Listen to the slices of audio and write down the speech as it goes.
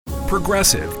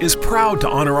Progressive is proud to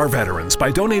honor our veterans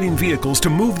by donating vehicles to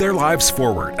move their lives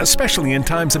forward, especially in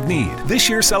times of need. This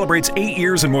year celebrates 8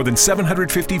 years and more than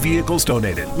 750 vehicles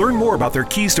donated. Learn more about their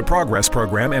Keys to Progress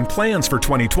program and plans for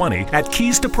 2020 at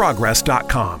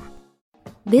keystoprogress.com.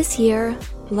 This year,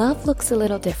 love looks a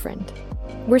little different.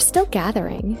 We're still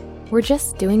gathering. We're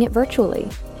just doing it virtually.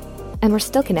 And we're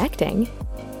still connecting.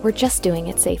 We're just doing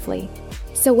it safely.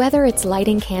 So whether it's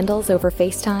lighting candles over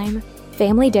FaceTime,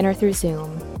 family dinner through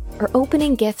Zoom, or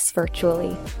opening gifts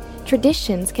virtually,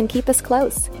 traditions can keep us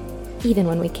close, even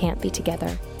when we can't be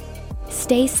together.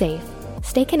 Stay safe,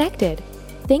 stay connected,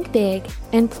 think big,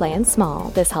 and plan small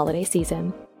this holiday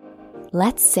season.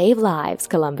 Let's save lives,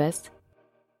 Columbus.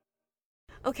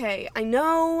 Okay, I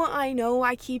know,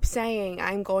 I keep saying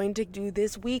I'm going to do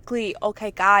this weekly. Okay,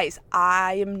 guys,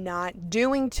 I am not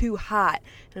doing too hot.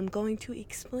 And I'm going to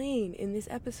explain in this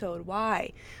episode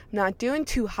why I'm not doing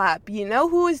too hot. But you know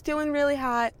who is doing really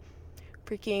hot?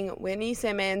 Freaking Whitney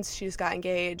Simmons. She just got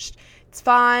engaged. It's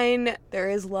fine. There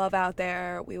is love out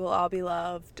there. We will all be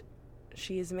loved.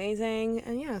 She is amazing.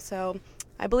 And yeah, so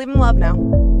I believe in love now.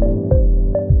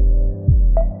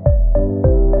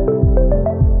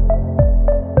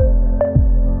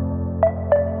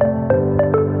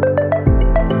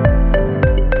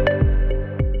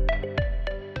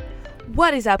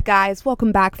 What is up, guys?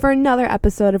 Welcome back for another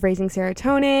episode of Raising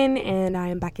Serotonin, and I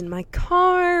am back in my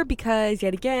car because,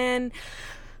 yet again,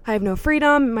 I have no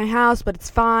freedom in my house, but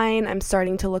it's fine. I'm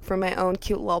starting to look for my own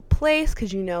cute little place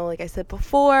because, you know, like I said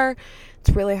before, it's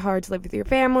really hard to live with your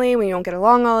family when you don't get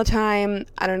along all the time.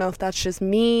 I don't know if that's just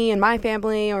me and my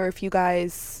family, or if you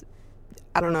guys,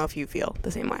 I don't know if you feel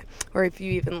the same way, or if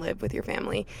you even live with your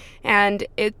family. And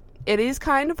it is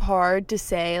kind of hard to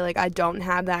say, like, I don't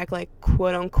have that, like,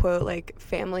 quote-unquote, like,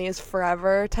 family is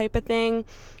forever type of thing,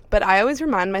 but I always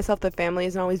remind myself that family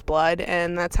isn't always blood,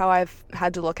 and that's how I've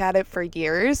had to look at it for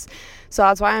years, so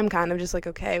that's why I'm kind of just, like,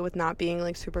 okay with not being,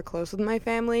 like, super close with my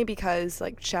family, because,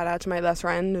 like, shout out to my best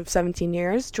friend of 17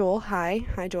 years, Jewel. Hi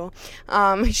Jewel.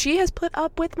 She has put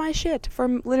up with my shit for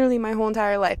literally my whole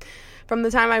entire life. From the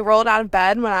time I rolled out of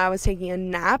bed when I was taking a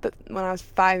nap when I was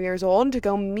 5 years old to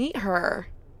go meet her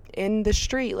in the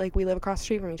street, like, we live across the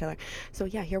street from each other. So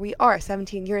yeah, here we are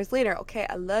 17 years later. Okay,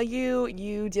 I love you.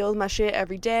 You deal with my shit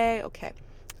every day. Okay,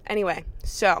 anyway,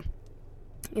 so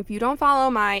if you don't follow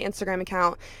my Instagram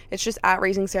account, it's just at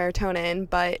Raising Serotonin.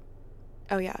 But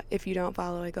oh yeah, if you don't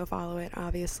follow it, go follow it,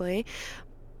 obviously.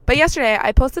 But yesterday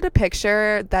I posted a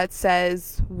picture that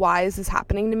says, why is this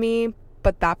happening to me?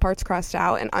 But that part's crossed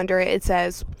out, and under it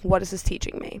says, what is this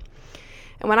teaching me?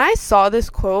 And when I saw this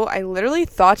quote, I literally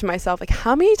thought to myself, like,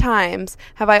 how many times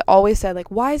have I always said, like,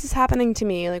 why is this happening to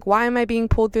me? Like, why am I being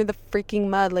pulled through the freaking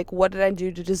mud? Like, what did I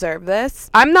do to deserve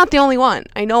this? I'm not the only one.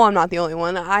 I know I'm not the only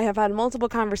one. I have had multiple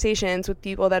conversations with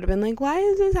people that have been like, why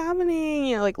is this happening?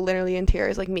 You know, like, literally in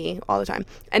tears, like me, all the time.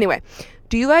 Anyway,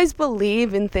 do you guys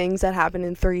believe in things that happen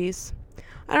in threes?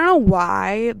 I don't know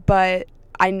why, but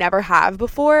I never have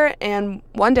before. And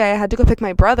one day I had to go pick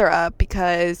my brother up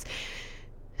because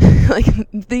like,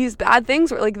 these bad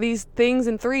things were, like, these things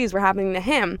in threes were happening to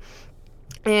him.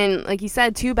 And like he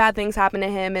said, 2 bad things happened to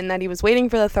him, and that he was waiting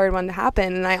for the third one to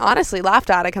happen. And I honestly laughed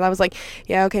at it because I was like,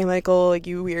 yeah, okay, Michael, like,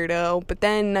 you weirdo. But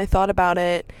then I thought about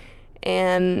it,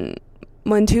 and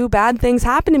when 2 bad things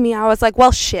happened to me, I was like,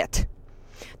 well, shit,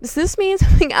 does this mean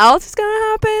something else is gonna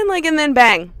happen? Like, and then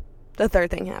bang, the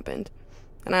third thing happened,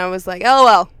 and I was like,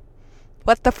 LOL,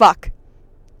 what the fuck?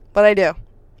 What'd I do?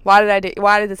 Why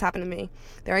did this happen to me?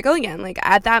 There I go again. Like,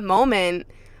 at that moment,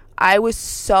 I was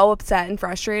so upset and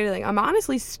frustrated. Like, I'm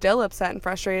honestly still upset and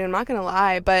frustrated, I'm not gonna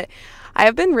lie, but I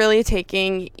have been really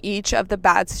taking each of the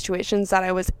bad situations that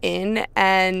I was in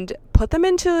and put them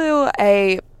into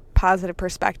a positive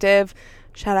perspective.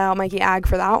 Shout out Mikey Ag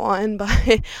for that one.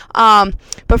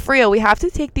 But for real, we have to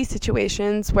take these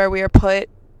situations where we're put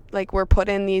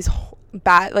in these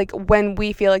bad, like, when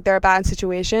we feel like there are bad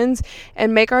situations,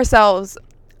 and make ourselves,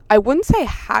 I wouldn't say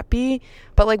happy,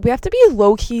 but, like, we have to be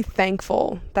low-key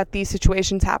thankful that these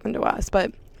situations happen to us.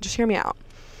 But just hear me out.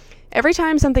 Every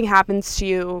time something happens to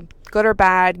you, good or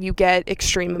bad, you get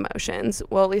extreme emotions.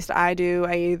 Well, at least I do.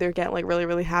 I either get, like, really,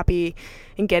 really happy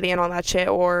and giddy and all that shit,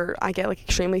 or I get, like,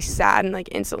 extremely sad and, like,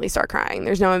 instantly start crying.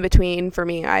 There's no in between for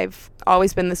me. I've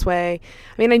always been this way.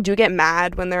 I mean, I do get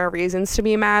mad when there are reasons to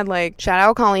be mad. Like, shout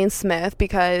out Colleen Smith,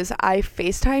 because I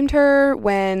FaceTimed her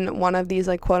when one of these,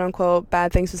 like, quote unquote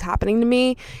bad things was happening to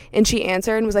me, and she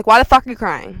answered and was like, why the fuck are you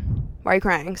crying? Why are you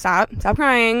crying? Stop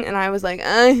crying. And I was like,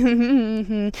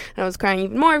 and I was crying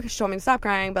even more because she told me to stop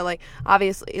crying. But, like,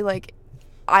 obviously, like,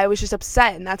 I was just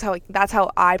upset, and that's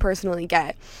how I personally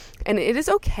get. And it is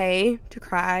okay to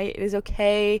cry. It is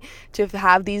okay to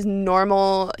have these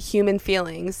normal human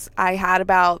feelings I had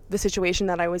about the situation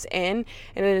that I was in.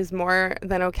 And it is more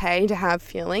than okay to have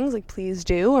feelings. Like, please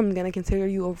do. I'm going to consider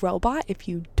you a robot if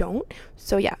you don't.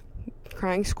 So yeah,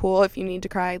 crying's cool. If you need to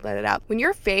cry, let it out. When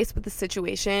you're faced with a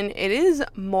situation, it is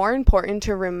more important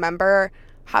to remember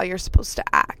how you're supposed to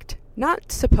act.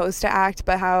 Not supposed to act,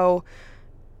 but how,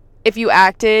 if you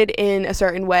acted in a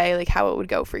certain way, like how it would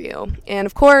go for you. And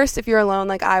of course, if you're alone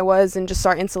like I was and just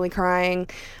start instantly crying,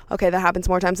 okay, that happens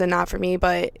more times than not for me.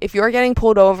 But if you're getting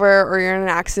pulled over or you're in an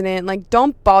accident, like,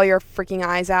 don't bawl your freaking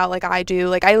eyes out like I do.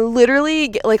 Like, I literally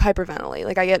get, like, hyperventilate.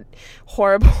 Like, I get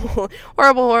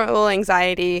horrible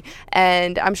anxiety,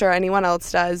 and I'm sure anyone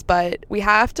else does. But we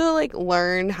have to, like,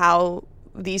 learn how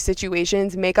these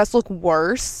situations make us look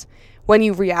worse when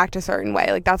you react a certain way.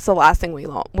 Like, that's the last thing we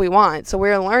want. So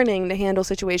we're learning to handle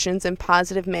situations in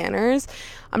positive manners.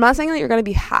 I'm not saying that you're going to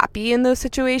be happy in those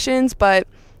situations, but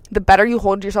the better you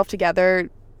hold yourself together,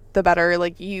 the better,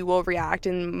 like, you will react,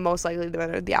 and most likely the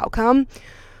better the outcome.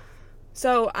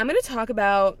 So I'm going to talk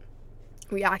about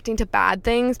reacting to bad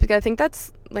things, because I think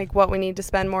that's, like, what we need to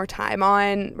spend more time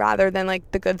on rather than, like,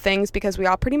 the good things, because we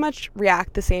all pretty much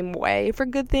react the same way for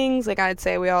good things. Like, I'd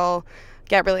say we all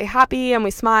get really happy and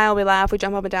we smile, we laugh, we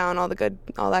jump up and down, all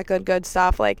that good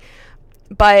stuff. Like,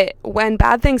 but when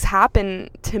bad things happen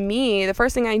to me, the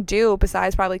first thing I do,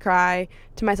 besides probably cry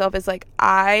to myself, is, like,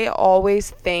 I always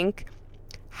think,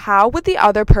 how would the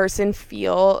other person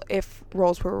feel if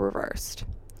roles were reversed?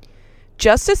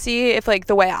 Just to see if, like,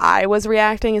 the way I was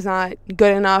reacting is not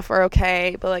good enough or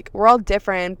okay, but, like, we're all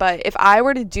different. But if I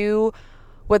were to do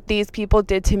what these people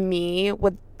did to me,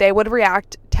 they would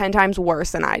react 10 times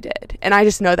worse than I did. And I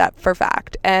just know that for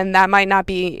fact. And that might not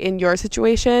be in your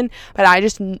situation, but I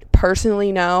just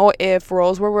personally know if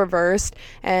roles were reversed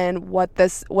and what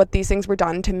these things were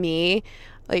done to me,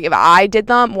 like, if I did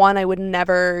them, one, I would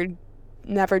never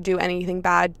do anything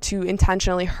bad to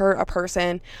intentionally hurt a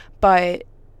person. But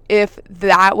if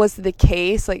that was the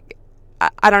case, like,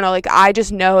 I don't know, like, I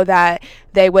just know that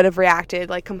they would have reacted,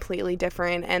 like, completely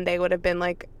different, and they would have been,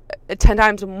 like, 10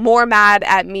 times more mad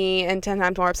at me and 10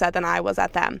 times more upset than I was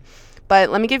at them. But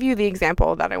let me give you the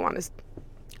example that I want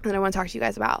to talk to you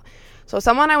guys about. So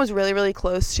someone I was really, really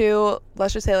close to,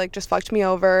 let's just say, like, just fucked me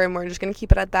over, and we're just going to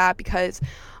keep it at that, because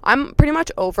I'm pretty much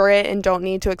over it and don't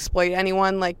need to exploit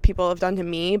anyone like people have done to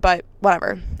me. But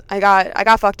whatever, I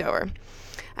got fucked over.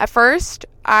 At first,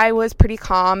 I was pretty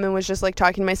calm and was just, like,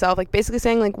 talking to myself, like, basically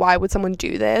saying, like, why would someone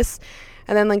do this?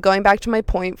 And then, like, going back to my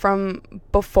point from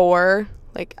before,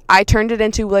 like, I turned it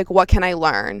into, like, what can I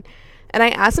learn? And I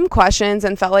asked some questions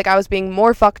and felt like I was being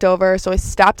more fucked over, so I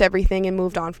stopped everything and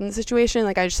moved on from the situation.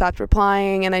 Like, I just stopped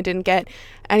replying, and I didn't get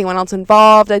anyone else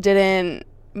involved. I didn't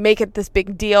make it this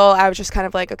big deal. I was just kind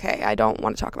of like, okay, I don't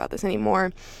want to talk about this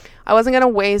anymore. I wasn't going to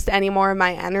waste any more of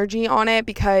my energy on it,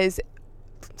 because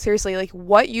seriously, like,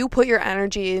 what you put your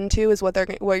energy into is what you're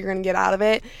going to get out of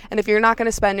it. And if you're not going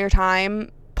to spend your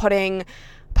time putting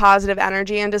positive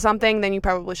energy into something, then you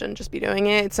probably shouldn't just be doing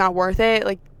it. It's not worth it.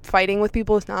 Like, fighting with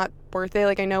people is not worth it.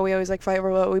 Like, I know we always, like, fight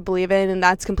over what we believe in, and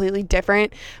that's completely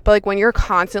different. But, like, when you're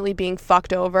constantly being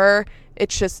fucked over,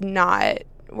 it's just not,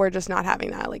 we're just not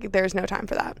having that. Like, there's no time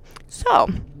for that. So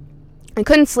I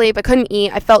couldn't sleep. I couldn't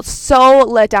eat. I felt so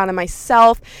let down in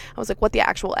myself. I was like, what the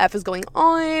actual F is going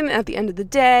on? And at the end of the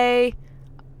day,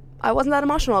 I wasn't that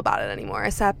emotional about it anymore. I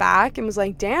sat back and was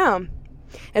like, damn,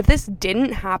 if this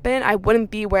didn't happen, I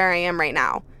wouldn't be where I am right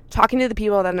now. Talking to the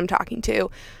people that I'm talking to,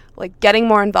 like, getting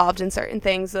more involved in certain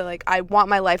things that, like, I want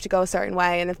my life to go a certain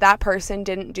way. And if that person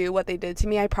didn't do what they did to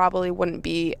me, I probably wouldn't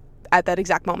be at that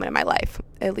exact moment in my life,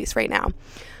 at least right now.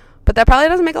 But that probably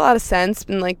doesn't make a lot of sense,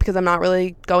 and, like, because I'm not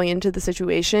really going into the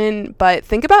situation. But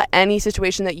think about any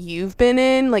situation that you've been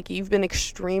in, like, you've been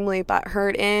extremely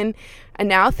butthurt in, and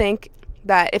now think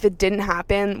that if it didn't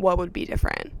happen, what would be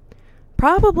different?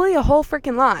 Probably a whole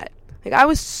freaking lot. Like, I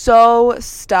was so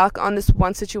stuck on this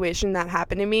one situation that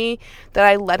happened to me that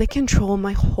I let it control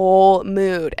my whole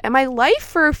mood and my life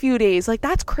for a few days. Like,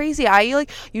 that's crazy. I,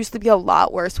 like, used to be a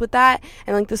lot worse with that.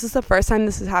 And, like, this is the first time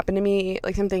this has happened to me,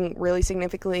 like, something really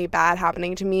significantly bad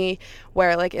happening to me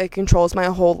where, like, it controls my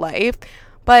whole life.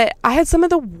 But I had some of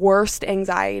the worst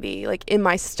anxiety, like, in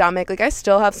my stomach. Like, I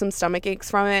still have some stomach aches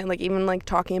from it. And, like, even, like,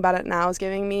 talking about it now is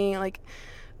giving me, like,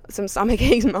 some stomach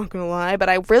aches, I'm not gonna lie, but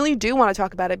I really do want to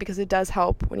talk about it because it does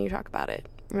help when you talk about it.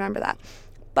 Remember that.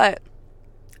 But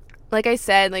like I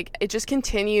said, like, it just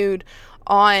continued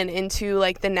on into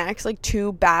like the next like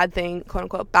 2 bad thing, quote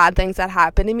unquote bad things that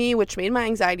happened to me, which made my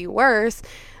anxiety worse.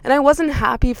 And I wasn't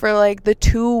happy for like the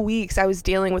 2 weeks I was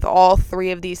dealing with all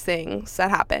 3 of these things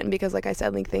that happened, because like I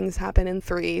said, like things happen in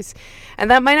threes, and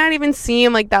that might not even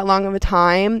seem like that long of a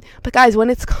time, but guys, when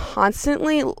it's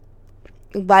constantly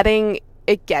letting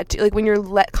it get to, like when you're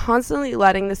constantly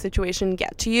letting the situation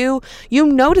get to you, you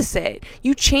notice it,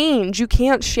 you change, you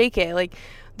can't shake it. Like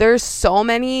there's so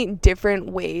many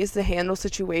different ways to handle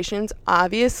situations,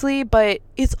 obviously, but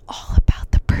it's all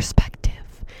about the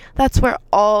perspective. That's where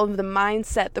all of the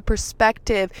mindset, the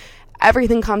perspective,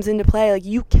 everything comes into play. Like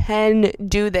you can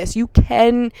do this. You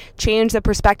can change the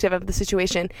perspective of the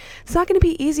situation. It's not going to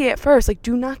be easy at first. Like,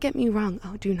 do not get me wrong.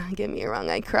 Oh, do not get me wrong.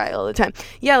 I cry all the time.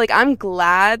 Yeah, like I'm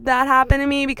glad that happened to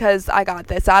me because I got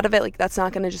this out of it. Like that's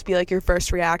not going to just be like your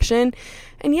first reaction.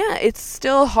 And yeah, it's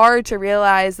still hard to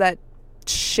realize that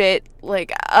shit,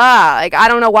 like I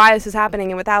don't know why this is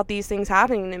happening, and without these things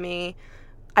happening to me,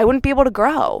 I wouldn't be able to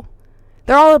grow.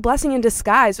 They're all a blessing in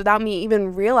disguise without me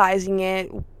even realizing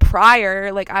it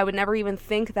prior. Like I would never even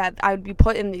think that I would be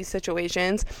put in these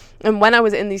situations. And when I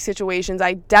was in these situations,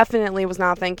 I definitely was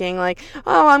not thinking like,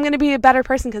 oh, I'm going to be a better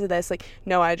person because of this. Like,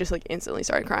 no, I just like instantly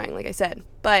started crying, like I said.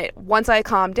 But once I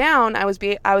calmed down, I was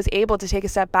able to take a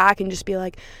step back and just be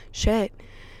like, shit,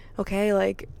 okay,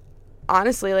 like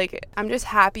honestly, like I'm just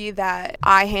happy that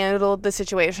I handled the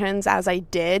situations as I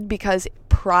did, because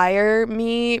prior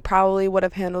me probably would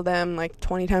have handled them like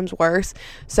 20 times worse.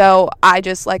 So I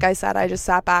just, like I said, I just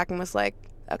sat back and was like,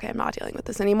 okay, I'm not dealing with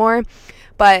this anymore.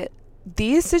 But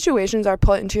these situations are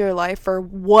put into your life for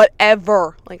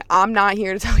whatever. Like I'm not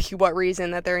here to tell you what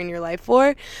reason that they're in your life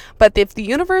for, but if the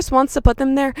universe wants to put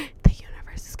them there, the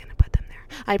universe is going to put them there.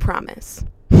 I promise.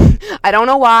 I don't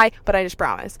know why, but I just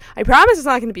promise. I promise it's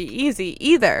not going to be easy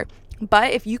either.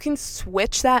 But if you can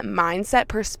switch that mindset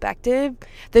perspective,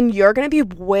 then you're going to be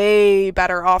way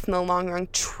better off in the long run.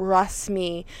 Trust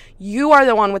me. You are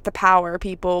the one with the power,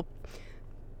 people.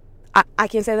 I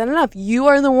can't say that enough. You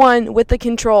are the one with the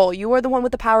control. You are the one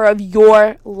with the power of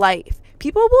your life.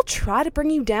 People will try to bring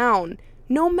you down,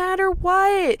 no matter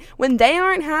what. When they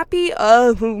aren't happy,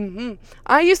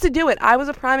 I used to do it. I was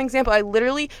a prime example. I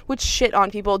literally would shit on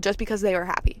people just because they were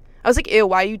happy. I was like, ew,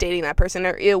 why are you dating that person?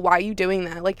 Or ew, why are you doing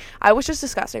that? Like, I was just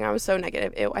disgusting. I was so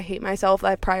negative. Ew, I hate myself.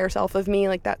 That prior self of me,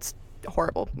 like, that's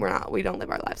horrible. We don't live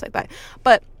our lives like that.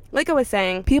 But like I was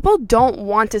saying, people don't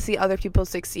want to see other people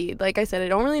succeed. Like I said, I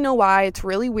don't really know why. It's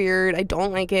really weird. I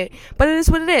don't like it. But it is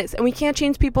what it is. And we can't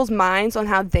change people's minds on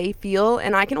how they feel.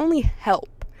 And I can only help.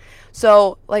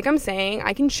 So, like I'm saying,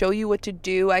 I can show you what to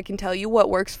do. I can tell you what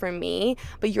works for me.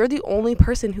 But you're the only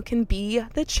person who can be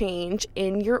the change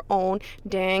in your own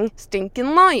dang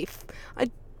stinking life.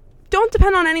 Don't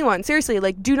depend on anyone. Seriously,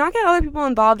 like, do not get other people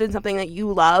involved in something that you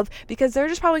love, because they're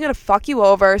just probably going to fuck you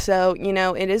over. So, you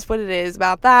know, it is what it is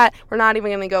about that. We're not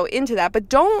even going to go into that. But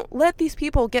don't let these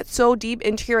people get so deep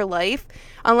into your life,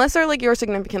 unless they're, like, your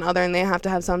significant other and they have to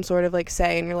have some sort of, like,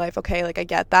 say in your life. Okay, like, I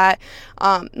get that.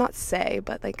 Not say,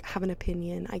 but, like, have an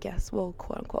opinion, I guess. We'll,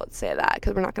 quote-unquote, say that,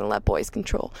 because we're not going to let boys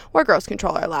control or girls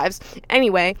control our lives.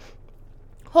 Anyway,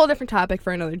 whole different topic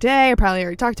for another day. I probably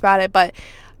already talked about it, but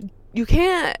you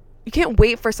can't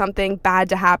wait for something bad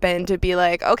to happen to be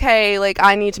like, okay, like,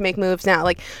 I need to make moves now.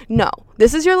 Like, no,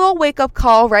 this is your little wake-up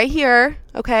call right here,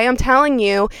 okay? I'm telling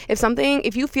you,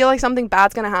 if you feel like something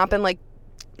bad's gonna happen, like,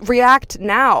 react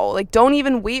now. Like, don't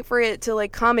even wait for it to,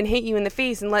 like, come and hit you in the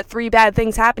face and let 3 bad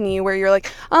things happen to you where you're like,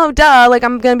 oh, duh, like,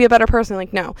 I'm gonna be a better person.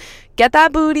 Like, no. Get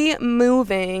that booty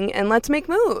moving and let's make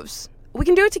moves. We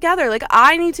can do it together. Like,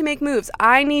 I need to make moves.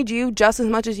 I need you just as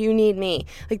much as you need me.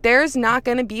 Like, there's not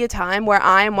going to be a time where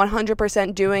I am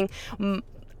 100% doing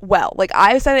well. Like,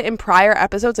 I've said it in prior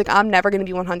episodes, like, I'm never going to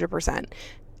be 100%.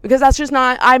 Because that's just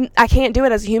not, I can't do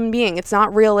it as a human being. It's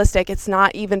not realistic. It's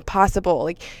not even possible.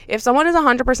 Like, if someone is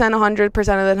 100%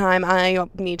 of the time, I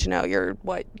need to know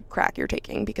what crack you're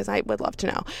taking, because I would love to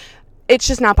know. It's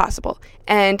just not possible.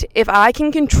 And if I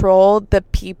can control the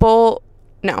people,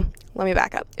 no. Let me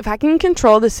back up. If I can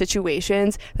control the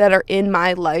situations that are in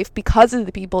my life because of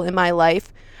the people in my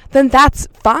life, then that's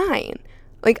fine.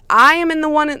 Like, I am the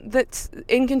one that's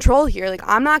in control here. Like,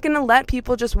 I'm not going to let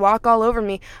people just walk all over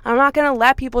me. I'm not going to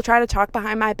let people try to talk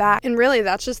behind my back. And really,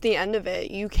 that's just the end of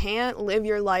it. You can't live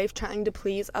your life trying to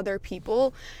please other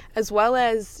people, as well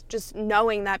as just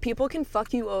knowing that people can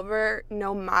fuck you over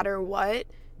no matter what.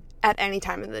 At any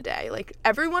time of the day. Like,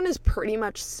 everyone is pretty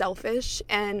much selfish,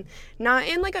 and not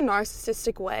in like a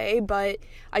narcissistic way, but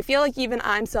I feel like even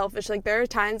I'm selfish. Like, there are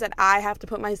times that I have to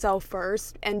put myself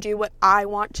first and do what I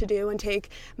want to do and take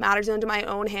matters into my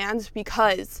own hands,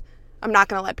 because I'm not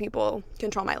going to let people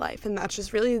control my life. And that's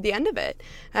just really the end of it.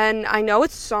 And I know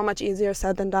it's so much easier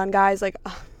said than done, guys. Like,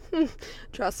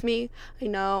 trust me, I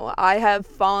know I have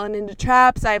fallen into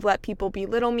traps. I've let people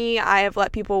belittle me. I have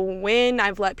let people win.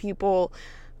 I've let people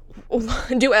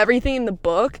do everything in the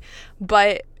book.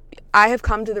 But I have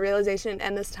come to the realization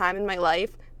in this time in my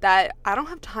life that I don't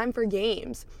have time for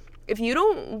games. If you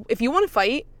want to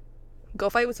fight, go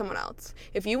fight with someone else.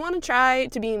 If you want to try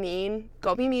to be mean,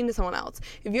 go be mean to someone else.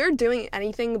 If you're doing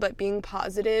anything but being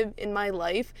positive in my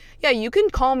life, yeah, you can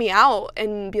call me out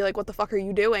and be like, what the fuck are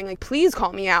you doing? Like, please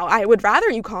call me out. I would rather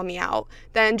you call me out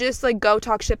than just, like, go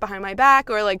talk shit behind my back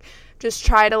or, like, just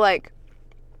try to, like,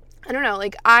 I don't know.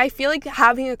 Like, I feel like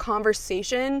having a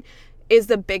conversation is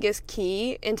the biggest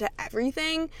key into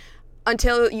everything.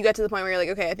 Until you get to the point where you're like,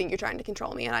 okay, I think you're trying to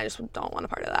control me and I just don't want a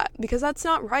part of that, because that's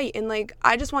not right. And like,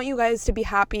 I just want you guys to be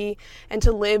happy and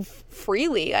to live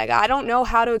freely. Like, I don't know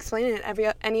how to explain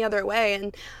it any other way.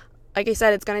 And like I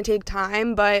said, it's going to take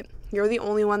time, but you're the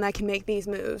only one that can make these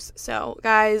moves. So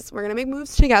guys, we're going to make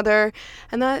moves together,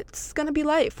 and that's going to be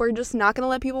life. We're just not going to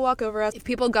let people walk over us. If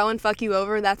people go and fuck you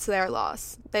over, that's their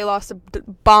loss. They lost a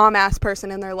bomb ass person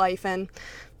in their life, and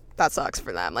that sucks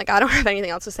for them. Like, I don't have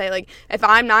anything else to say. Like, if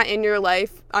I'm not in your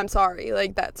life, I'm sorry.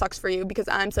 Like, that sucks for you, because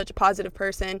I'm such a positive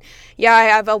person. Yeah, I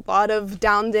have a lot of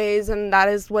down days, and that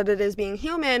is what it is being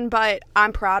human, but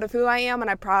I'm proud of who I am, and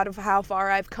I'm proud of how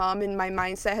far I've come, and my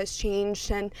mindset has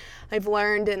changed, and I've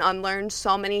learned and unlearned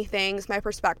so many things. My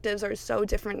perspectives are so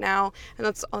different now, and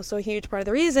that's also a huge part of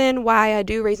the reason why I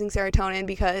do Raising Serotonin,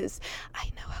 because I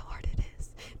know how hard it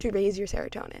is to raise your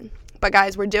serotonin. But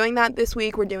guys, we're doing that this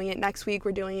week. We're doing it next week.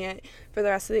 We're doing it for the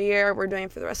rest of the year. We're doing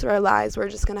it for the rest of our lives. We're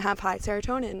just going to have high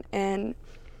serotonin. And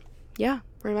yeah,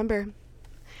 remember,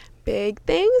 big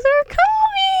things are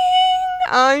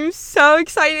coming. I'm so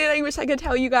excited. I wish I could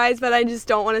tell you guys, but I just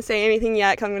don't want to say anything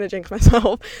yet because I'm going to jinx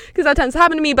myself, because that tends to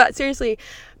happen to me. But seriously,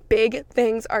 big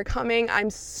things are coming. I'm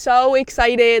so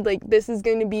excited. Like, this is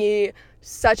going to be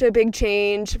such a big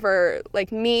change for,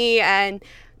 like, me, and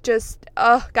just,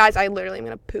 guys, I literally am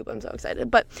gonna poop. I'm so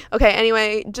excited. But okay,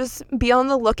 anyway, just be on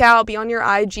the lookout. Be on your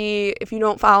IG. If you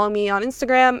don't follow me on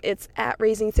Instagram, it's at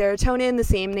Raising Serotonin, the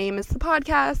same name as the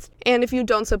podcast. And if you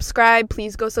don't subscribe,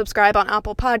 please go subscribe on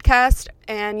Apple Podcast,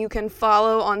 and you can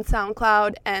follow on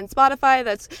SoundCloud and Spotify.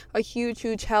 That's a huge,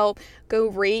 huge help. Go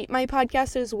rate my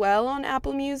podcast as well on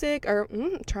Apple Music, or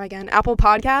Apple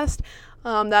Podcast.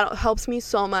 That helps me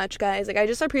so much, guys. Like, I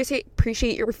just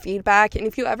appreciate your feedback. And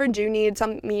if you ever do need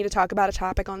me to talk about a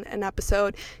topic on an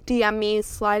episode, DM me,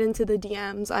 slide into the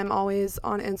DMs. I'm always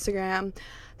on Instagram.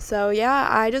 So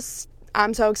yeah,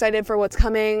 I'm so excited for what's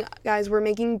coming. Guys, we're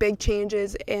making big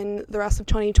changes in the rest of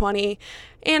 2020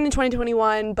 and in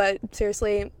 2021. But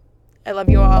seriously, I love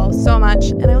you all so much,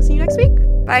 and I will see you next week.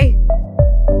 Bye.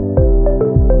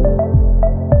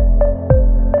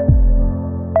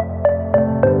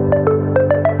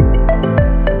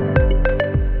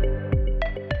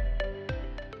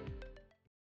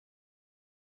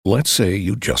 Let's say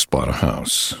you just bought a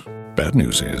house. Bad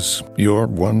news is, you're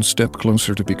one step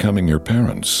closer to becoming your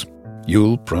parents.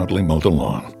 You'll proudly mow the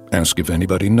lawn, ask if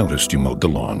anybody noticed you mowed the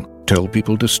lawn, tell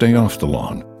people to stay off the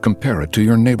lawn, compare it to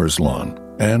your neighbor's lawn,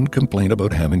 and complain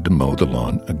about having to mow the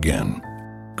lawn again.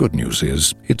 Good news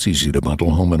is, it's easy to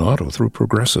bundle home and auto through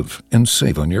Progressive and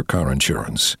save on your car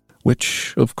insurance,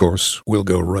 which, of course, will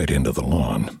go right into the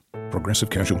lawn. Progressive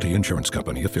Casualty Insurance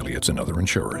Company, affiliates, and other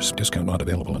insurers. Discount not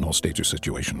available in all states or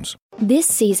situations. This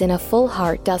season, a full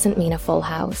heart doesn't mean a full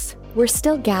house. We're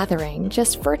still gathering,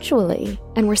 just virtually,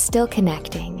 and we're still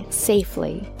connecting,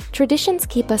 safely. Traditions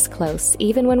keep us close,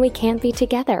 even when we can't be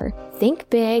together. Think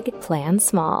big, plan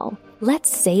small.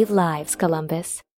 Let's save lives, Columbus.